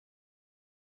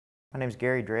My name is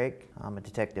Gary Drake. I'm a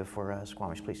detective for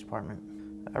Squamish Police Department.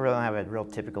 I really don't have a real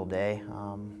typical day.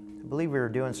 I believe we were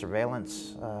doing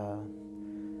surveillance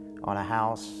on a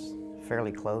house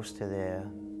fairly close to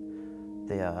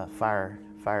the fire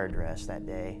address that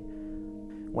day.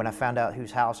 When I found out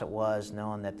whose house it was,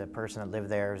 knowing that the person that lived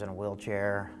there was in a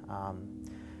wheelchair,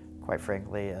 quite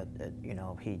frankly,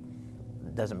 he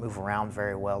doesn't move around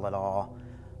very well at all.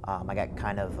 I got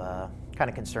kind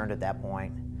of concerned at that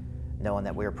point, knowing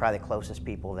that we were probably the closest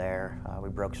people there. We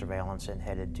broke surveillance and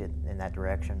headed in that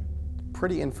direction.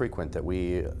 Pretty infrequent that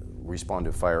we respond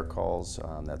to fire calls.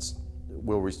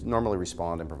 We'll normally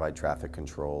respond and provide traffic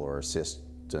control or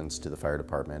assistance to the fire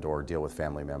department, or deal with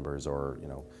family members or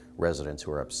residents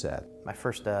who are upset. My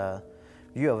first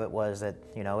view of it was that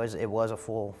it was a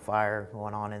full fire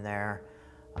going on in there,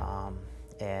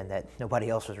 and that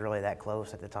nobody else was really that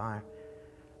close at the time.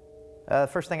 The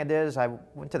first thing I did is I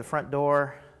went to the front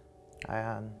door.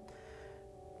 I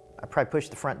probably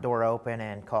pushed the front door open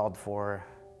and called for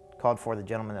the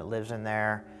gentleman that lives in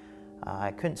there. I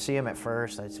couldn't see him at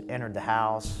first. I just entered the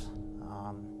house.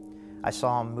 I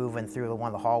saw him moving through one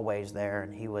of the hallways there,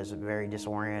 and he was very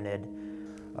disoriented.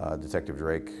 Detective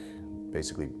Drake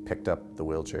basically picked up the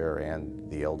wheelchair and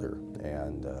the elder,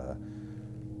 and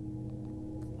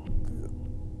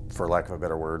for lack of a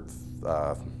better word,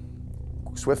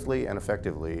 swiftly and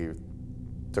effectively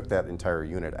took that entire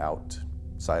unit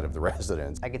outside of the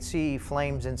residence. I could see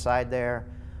flames inside there.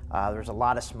 There was a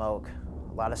lot of smoke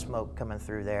coming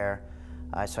through there.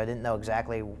 So I didn't know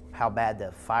exactly how bad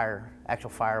the actual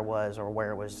fire was, or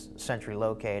where it was centrally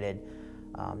located,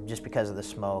 just because of the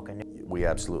smoke. And we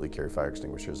absolutely carry fire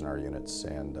extinguishers in our units,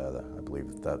 and I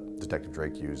believe that Detective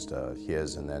Drake used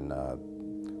his, and then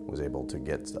was able to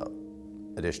get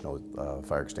additional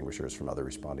fire extinguishers from other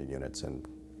responding units and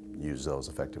use those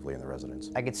effectively in the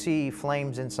residence. I could see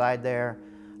flames inside there.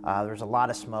 There was a lot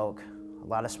of smoke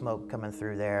coming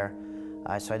through there.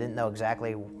 So I didn't know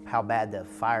exactly how bad the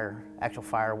actual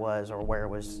fire was, or where it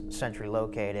was centrally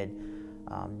located,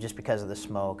 just because of the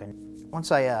smoke. And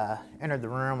once I entered the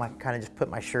room, I kind of just put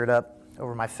my shirt up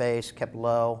over my face, kept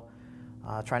low,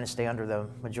 trying to stay under the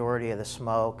majority of the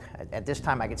smoke. At this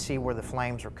time, I could see where the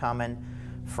flames were coming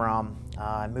from.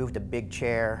 I moved a big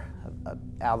chair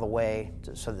out of the way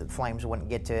so that the flames wouldn't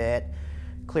get to it.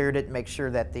 Cleared it, make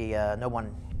sure that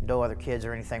no other kids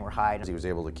or anything were hiding. He was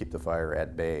able to keep the fire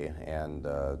at bay and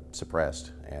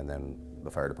suppressed, and then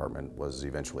the fire department was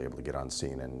eventually able to get on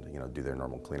scene and do their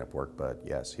normal cleanup work. But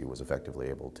yes, he was effectively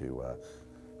able to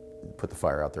put the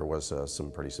fire out. There was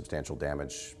some pretty substantial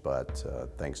damage, but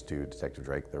thanks to Detective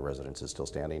Drake, the residence is still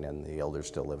standing and the elders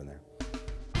still living there.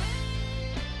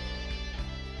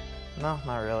 No,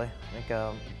 not really. I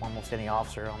think almost any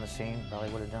officer on the scene probably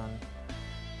would have done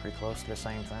pretty close to the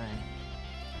same thing.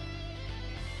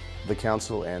 The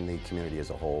council and the community as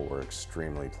a whole were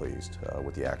extremely pleased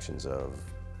with the actions of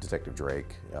Detective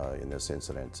Drake in this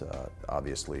incident.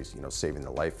 Obviously, saving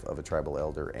the life of a tribal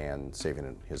elder and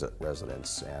saving his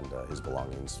residence and his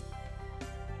belongings.